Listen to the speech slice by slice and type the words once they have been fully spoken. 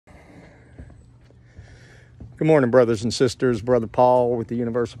Good morning, brothers and sisters. Brother Paul with the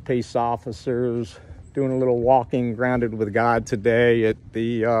Universal Peace Officers, doing a little walking grounded with God today at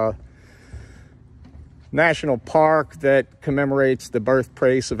the national park that commemorates the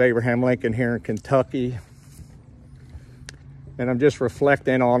birthplace of Abraham Lincoln here in Kentucky. And I'm just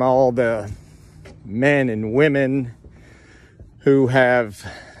reflecting on all the men and women who have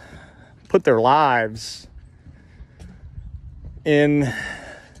put their lives in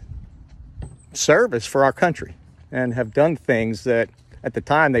service for our country and have done things that at the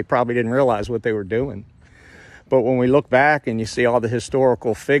time they probably didn't realize what they were doing. But when we look back and you see all the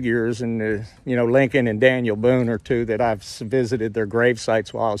historical figures, and Lincoln and Daniel Boone are two that I've visited their grave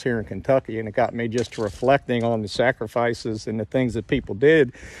sites while I was here in Kentucky, and it got me just reflecting on the sacrifices and the things that people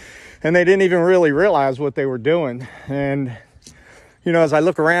did, and they didn't even really realize what they were doing. And as I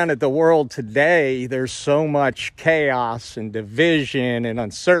look around at the world today, there's so much chaos and division and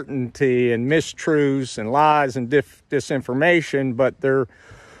uncertainty and mistruths and lies and disinformation, but there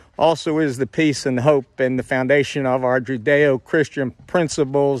also is the peace and hope and the foundation of our Judeo-Christian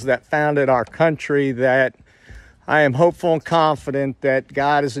principles that founded our country, that I am hopeful and confident that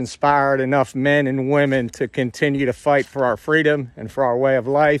God has inspired enough men and women to continue to fight for our freedom and for our way of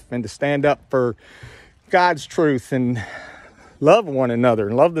life, and to stand up for God's truth and love one another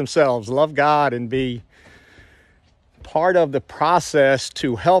and love themselves, love God, and be part of the process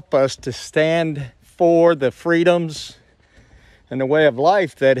to help us to stand for the freedoms and the way of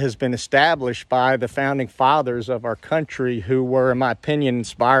life that has been established by the founding fathers of our country, who were, in my opinion,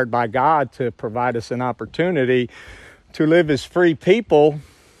 inspired by God to provide us an opportunity to live as free people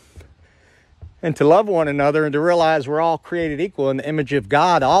and to love one another, and to realize we're all created equal in the image of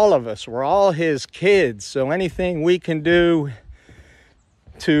God. All of us, we're all His kids. So anything we can do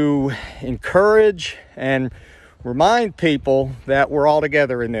to encourage and remind people that we're all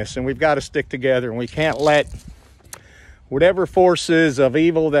together in this, and we've got to stick together, and we can't let whatever forces of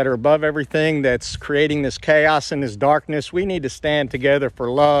evil that are above everything that's creating this chaos and this darkness. We need to stand together for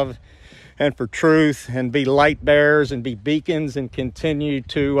love and for truth, and be light bearers and be beacons, and continue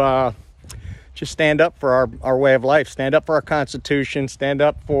to just stand up for our way of life, stand up for our Constitution, stand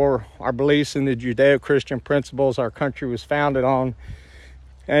up for our beliefs in the Judeo-Christian principles our country was founded on,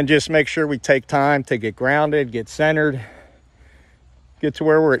 and just make sure we take time to get grounded, get centered, get to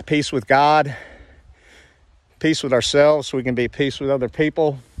where we're at peace with God, peace with ourselves, so we can be at peace with other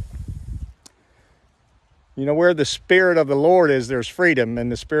people. Where the Spirit of the Lord is, there's freedom,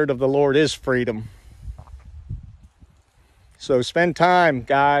 and the Spirit of the Lord is freedom. So spend time,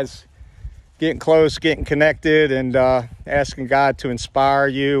 guys, getting close, getting connected, and asking God to inspire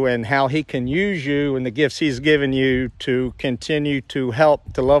you, and how He can use you and the gifts He's given you to continue to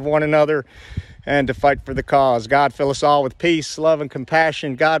help to love one another and to fight for the cause. God fill us all with peace, love, and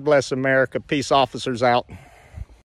compassion. God bless America. Peace officers out.